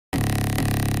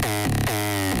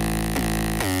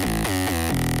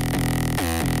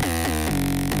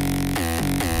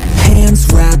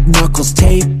Hands wrapped, knuckles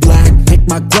taped black. Pick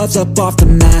my gloves up off the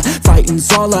mat.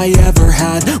 Fighting's all I ever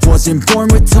had. Wasn't born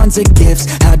with tons of gifts.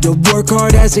 Had to work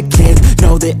hard as a kid.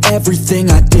 Know that everything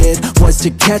I did was to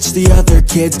catch the other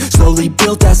kids. Slowly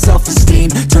built that self-esteem.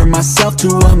 Turned myself to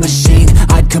a machine.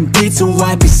 I'd compete so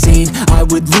I'd be seen. I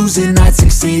would lose and I'd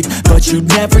succeed, but you'd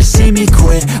never see me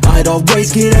quit. I'd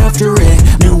always get after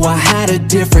it. Knew I had a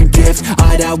different gift.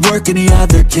 I'd outwork any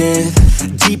other kid.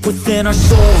 Deep within our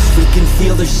souls, we can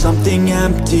feel there's something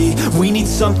empty. We need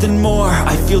something more.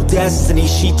 I feel destiny,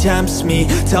 she tempts me.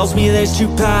 Tells me there's two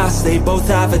paths, they both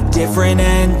have a different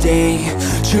ending.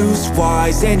 Choose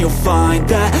wise and you'll find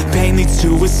that pain leads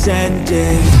to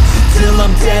ascending. Till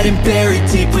I'm dead and buried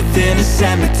deep within a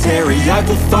cemetery, I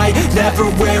will fight, never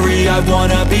weary, I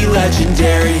wanna be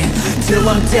legendary. Till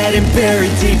I'm dead and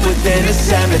buried deep within a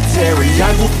cemetery,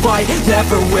 I will fight,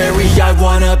 never weary, I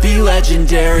wanna be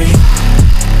legendary.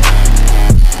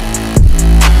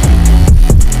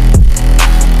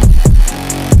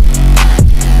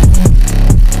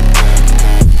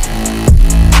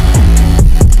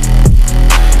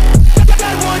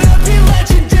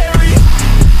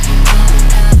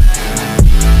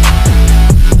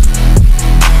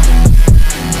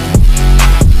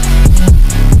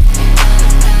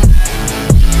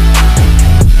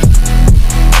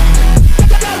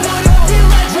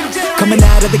 Coming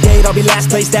out of the gate, I'll be last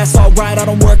place, that's alright. I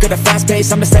don't work at a fast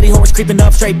pace, I'm a steady horse creeping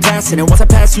up, straight passing. And once I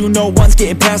pass you, no one's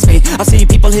getting past me. I've seen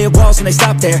people hit walls and they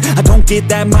stop there. I don't get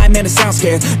that mind, man, it sounds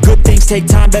scared. Good things take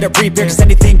time, better prepare, cause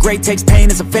anything great takes pain,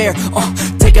 it's affair.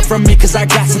 Take it from me, cause I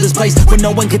got to this place where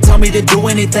no one can tell me to do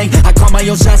anything. I call my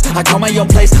own shots, I call my own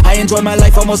place. I enjoy my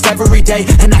life almost every day,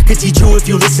 and I could teach you if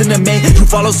you listen to me. You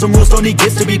follow some rules, don't need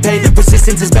gifts to be paid.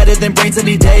 Persistence is better than brains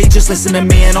any day. Just listen to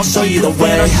me and I'll show you the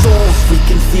way. Our souls, we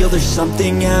can feel there's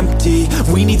something empty.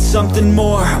 We need something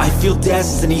more. I feel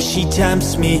destiny, she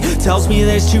tempts me. Tells me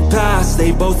there's two paths,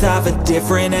 they both have a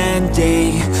different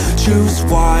ending. Choose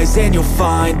wise and you'll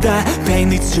find that pain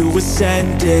leads to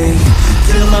ascending.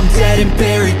 Till I'm dead and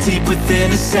buried deep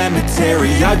within a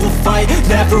cemetery, I will fight,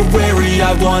 never weary,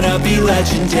 I wanna be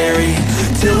legendary.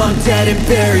 Till I'm dead and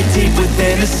buried deep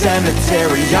within a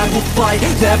cemetery, I will fight,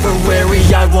 never weary,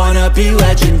 I wanna be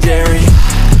legendary.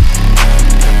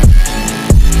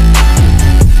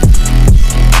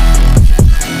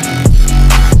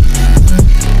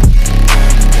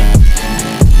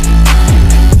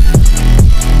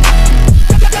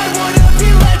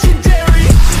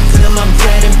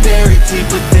 Deep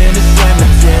within a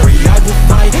cemetery, I will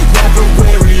fight, never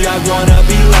weary, I wanna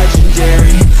be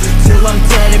legendary. Till I'm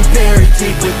dead and buried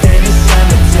deep within